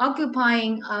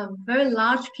occupying a very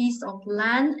large piece of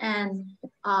land, and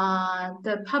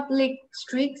the public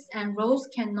streets and roads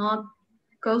cannot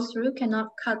go through, cannot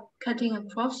cutting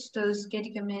across those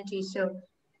gated communities. So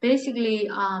basically,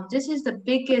 this is the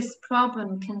biggest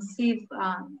problem perceived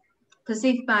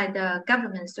by the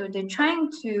government. So they're trying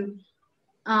to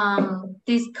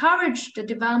discourage the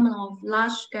development of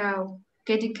large-scale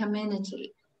gated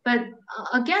community. But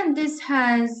again, this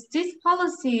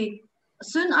policy,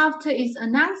 soon after its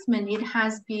announcement, it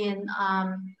has been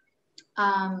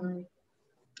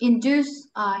induced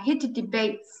heated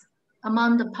debates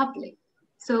among the public.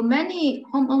 So many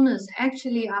homeowners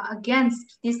actually are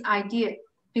against this idea,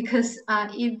 because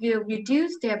it will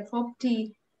reduce their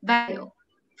property value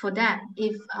for them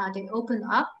if they open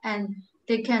up, and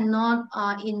they cannot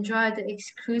enjoy the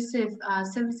exclusive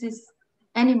services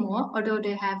anymore, although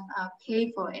they have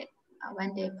paid for it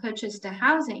when they purchase the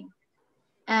housing.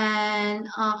 And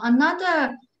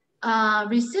another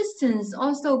resistance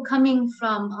also coming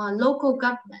from local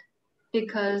government,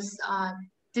 because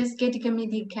this gated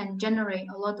community can generate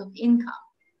a lot of income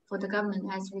for the government,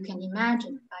 as we can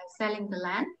imagine, by selling the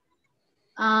land.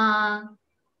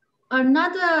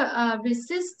 Another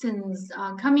resistance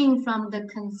coming from the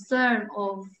concern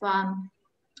of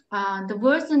the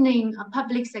worsening of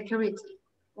public security,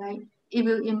 right? It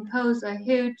will impose a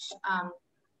huge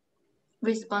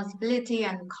responsibility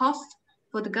and cost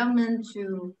for the government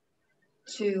to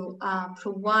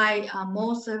provide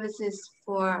more services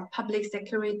for public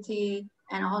security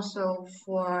and also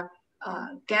for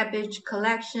garbage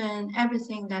collection,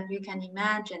 everything that you can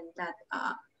imagine that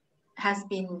has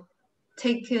been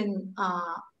taken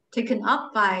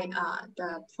up by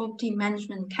the property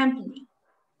management company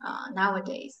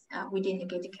nowadays within the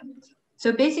gated community.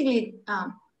 So basically,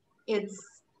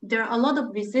 there are a lot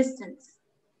of resistance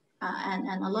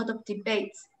and a lot of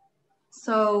debates.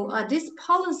 So this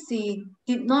policy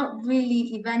did not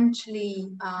really eventually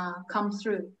come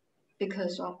through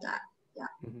because of that. Yeah,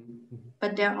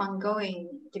 but there are ongoing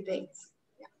debates.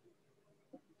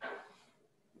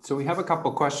 So we have a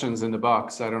couple questions in the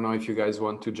box. I don't know if you guys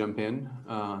want to jump in.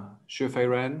 Shufei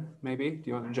Ren, maybe? Do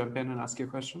you want to jump in and ask your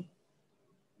question?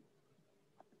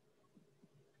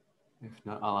 If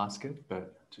not, I'll ask it,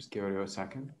 but just give it a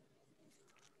second.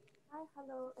 Hi,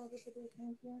 hello, everybody. Can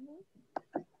you hear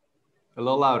me? A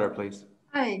little louder, please.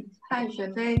 Hi,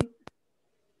 Shufei.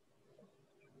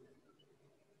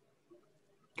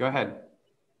 Go ahead.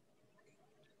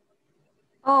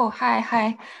 Oh,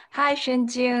 hi,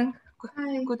 Shenjing.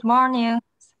 Hi. Good morning.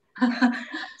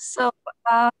 So,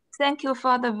 thank you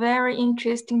for the very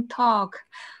interesting talk.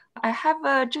 I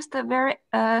have just a very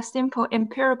simple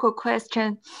empirical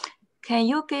question. Can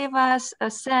you give us a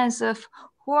sense of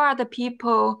who are the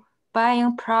people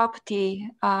buying property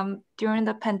during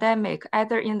the pandemic,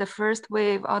 either in the first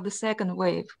wave or the second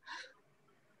wave?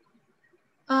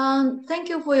 Thank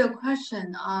you for your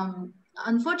question.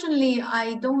 Unfortunately,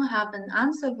 I don't have an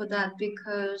answer for that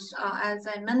because, as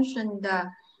I mentioned, the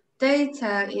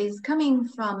data is coming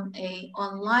from an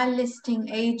online listing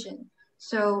agent.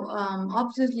 So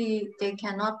obviously, they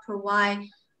cannot provide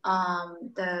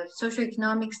the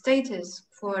socioeconomic status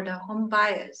for the home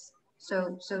buyers.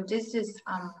 So this is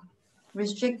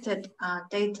restricted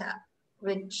data,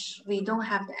 which we don't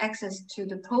have the access to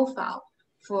the profile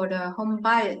for the home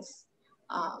buyers.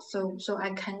 So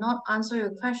I cannot answer your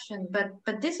question,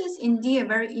 but this is indeed a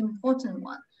very important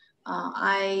one.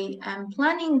 I am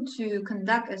planning to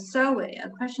conduct a survey, a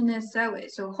questionnaire survey.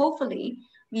 So hopefully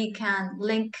we can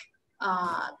link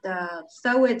the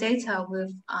survey data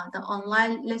with the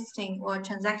online listing or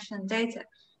transaction data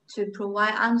to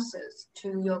provide answers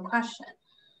to your question.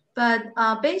 But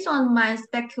based on my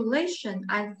speculation,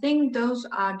 I think those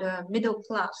are the middle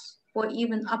class or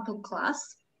even upper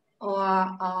class,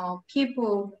 or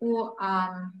people who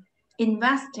are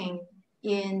investing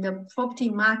in the property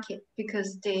market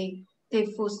because they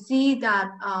foresee that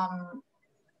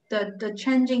the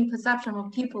changing perception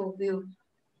of people will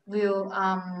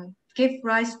give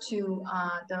rise to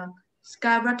the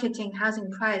skyrocketing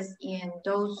housing price in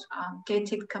those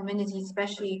gated communities,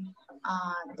 especially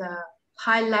the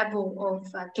high level of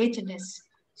gatedness.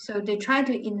 So they try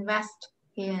to invest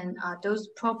in those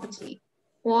property,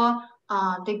 or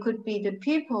they could be the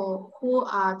people who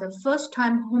are the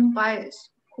first-time home buyers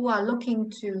who are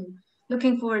looking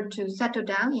forward to settle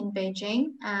down in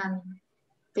Beijing, and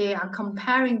they are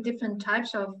comparing different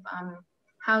types of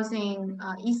housing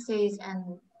essays,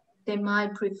 and they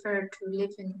might prefer to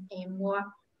live in a more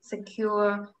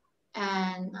secure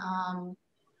and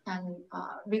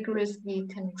rigorously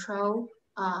controlled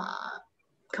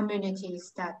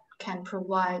communities that can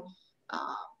provide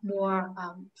more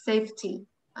safety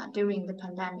during the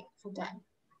pandemic for them.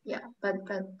 Yeah, but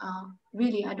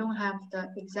really, I don't have the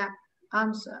exact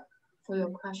answer for your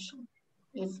question.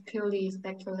 It's purely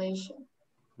speculation.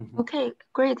 Okay,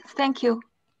 great. Thank you.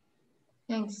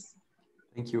 Thanks.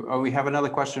 Thank you. Oh, we have another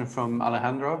question from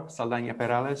Alejandro Saldaña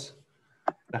Perales.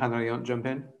 Alejandro, you want to jump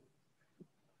in?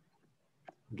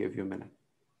 I'll give you a minute.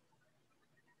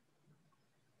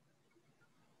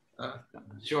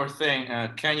 Sure thing.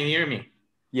 Can you hear me?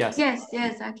 Yes,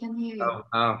 I can hear you.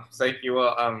 Thank you.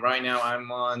 Well, right now I'm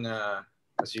on,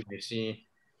 as you may see,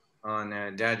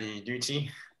 on daddy duty.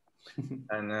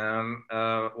 And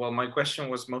well, my question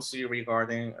was mostly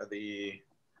regarding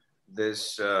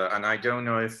this, and I don't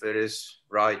know if it is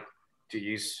right to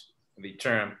use the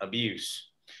term abuse,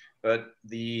 but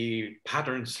the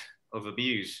patterns of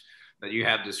abuse that you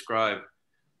have described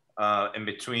in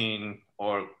between,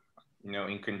 or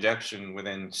in conjunction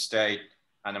within state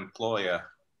and employer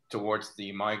towards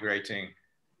the migrating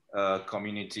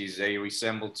communities, they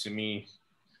resemble to me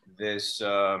this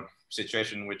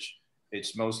situation which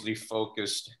it's mostly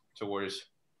focused towards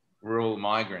rural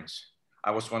migrants.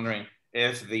 I was wondering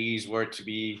if these were to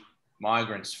be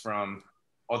migrants from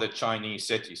other Chinese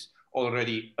cities,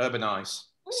 already urbanized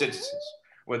citizens,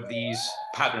 would these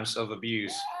patterns of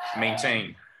abuse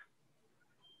maintain?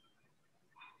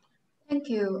 Thank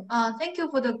you. Thank you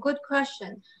for the good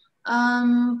question.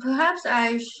 Perhaps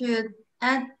I should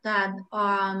add that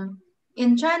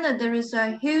in China, there is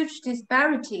a huge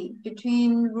disparity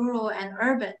between rural and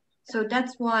urban. So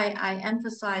that's why I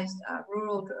emphasize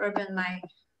rural to urban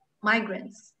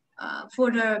migrants.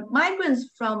 For the migrants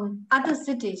from other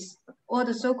cities or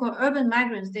the so-called urban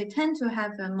migrants, they tend to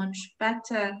have a much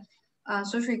better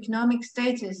socioeconomic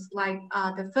status. Like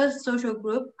the first social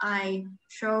group I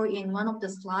show in one of the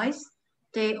slides,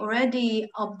 they already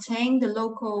obtained the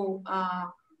local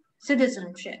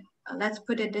citizenship. Let's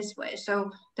put it this way.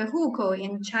 So the hukou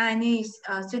in Chinese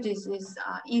cities is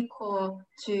equals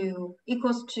to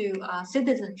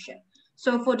citizenship.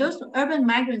 So for those urban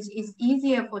migrants, it's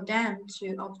easier for them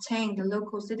to obtain the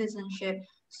local citizenship.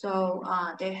 So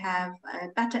they have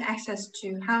better access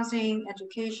to housing,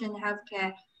 education,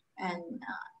 healthcare, and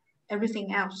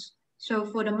everything else. So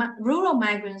for the rural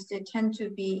migrants, they tend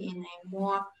to be in a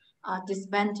more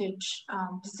disadvantaged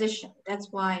position.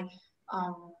 That's why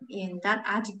in that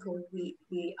article, we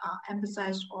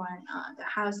emphasized on the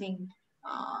housing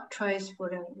choice for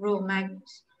the rural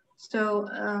migrants. So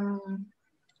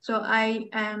so I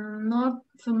am not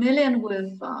familiar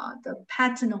with the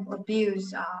pattern of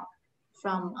abuse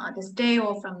from the state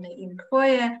or from the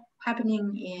employer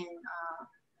happening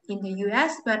in the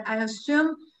US, but I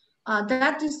assume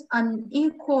that this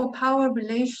unequal power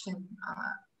relation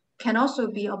can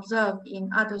also be observed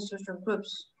in other social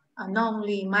groups, not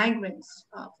only migrants.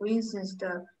 For instance,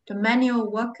 the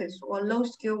manual workers or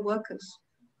low-skilled workers,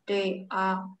 they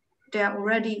are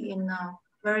already in a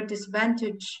very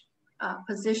disadvantaged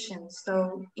position.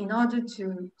 So in order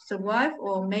to survive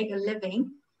or make a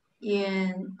living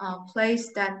in a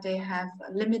place that they have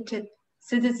limited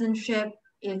citizenship,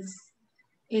 it's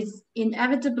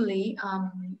inevitably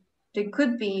they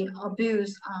could be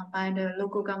abused by the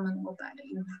local government or by the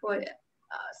employer,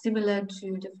 similar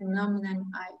to the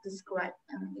phenomenon I described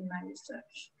in my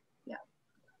research. Yeah.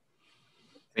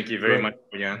 Thank you very much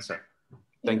for your answer.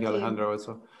 Thank you, Alejandro.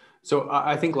 So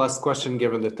I think last question,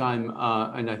 given the time,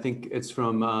 and I think it's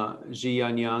from Ji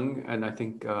Yang, and I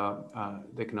think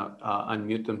they cannot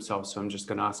unmute themselves, so I'm just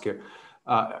going to ask you.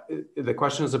 The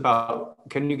question is about,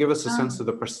 can you give us a sense of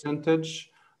the percentage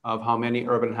of how many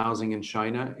urban housing in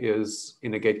China is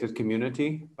in a gated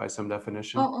community by some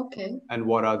definition? Oh, okay. And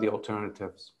what are the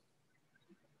alternatives?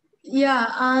 Yeah,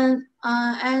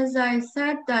 as I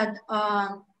said that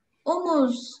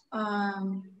almost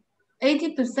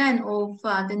 80% of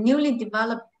the newly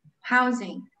developed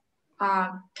housing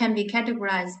can be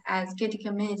categorized as gated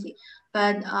community,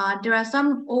 but there are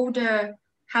some older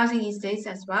housing estates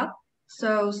as well.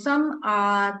 So some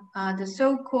are the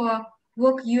so-called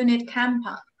work unit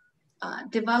compound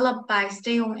developed by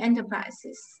state-owned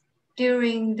enterprises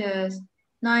during the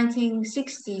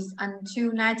 1960s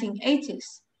until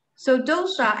 1980s. So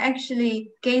those are actually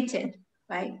gated,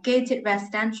 right? Gated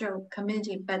residential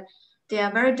community, but they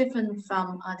are very different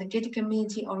from the gated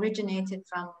community originated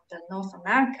from the North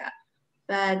America.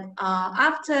 But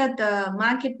after the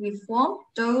market reform,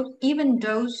 even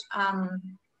those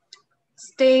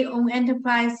state-owned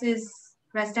enterprises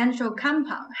residential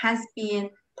compound has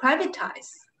been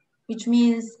privatized, which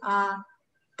means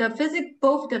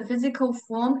both the physical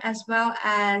form as well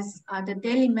as the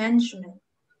daily management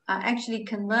are actually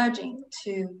converging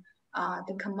to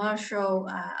the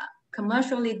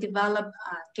commercially developed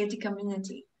gated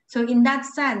community. So in that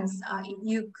sense,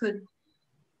 you could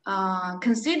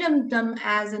consider them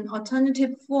as an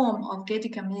alternative form of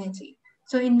gated community.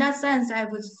 So in that sense, I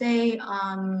would say,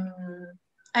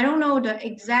 I don't know the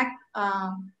exact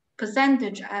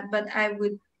percentage, but I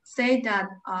would say that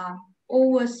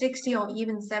over 60 or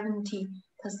even 70%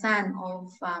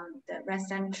 of the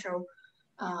residential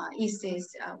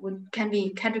estates can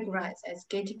be categorized as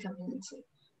gated community.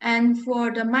 And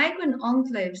for the migrant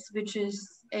enclaves, which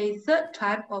is a third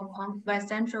type of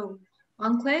residential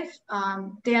enclave,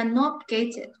 they are not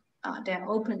gated, they are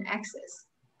open access.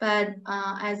 But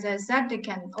as I said, they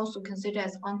can also consider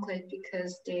as enclave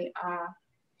because they are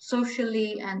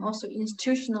socially and also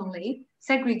institutionally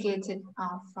segregated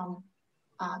from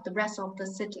the rest of the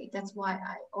city. That's why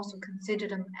I also consider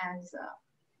them as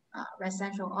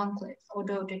residential enclaves,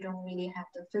 although they don't really have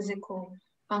the physical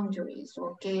boundaries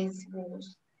or gates,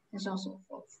 walls, and so on and so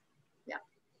forth. Yeah.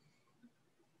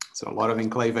 So a lot of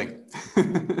enclaving.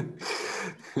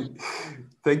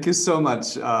 Thank you so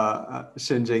much,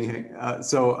 Shenjing.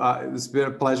 It's been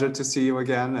a pleasure to see you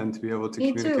again and to be able to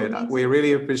communicate. Too. We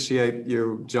really appreciate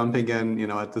you jumping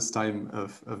in, at this time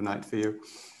of night for you.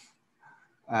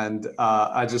 And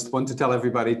I just want to tell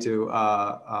everybody to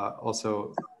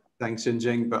also thank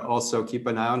Shenjing, but also keep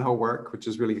an eye on her work, which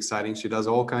is really exciting. She does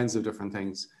all kinds of different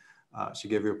things. she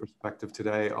gave you a perspective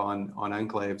today on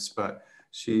enclaves, but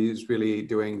she's really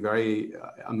doing very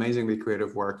amazingly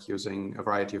creative work using a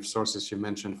variety of sources. She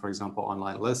mentioned, for example,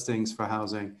 online listings for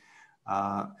housing,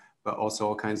 but also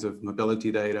all kinds of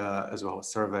mobility data, as well as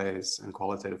surveys and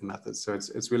qualitative methods. So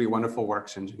it's really wonderful work,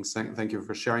 Shenjing. Thank you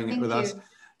for sharing it with us.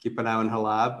 Keep an eye on her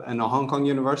lab. And Hong Kong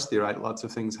University, right? Lots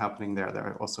of things happening there.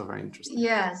 They're also very interesting.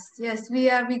 Yes, we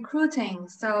are recruiting.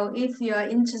 So if you are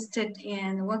interested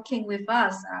in working with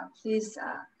us, please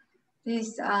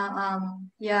check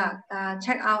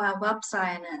out our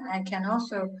website, and I can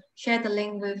also share the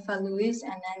link with Luis,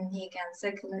 and then he can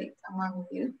circulate among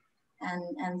you.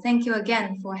 And thank you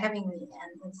again for having me,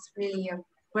 and it's really a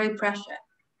great pleasure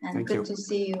and good to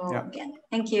see you all again.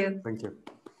 Thank you. Thank you.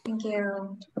 Thank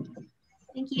you.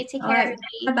 Thank you. Take care,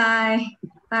 everybody. Bye-bye.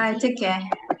 Bye. Take care.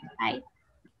 Bye.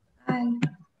 Bye.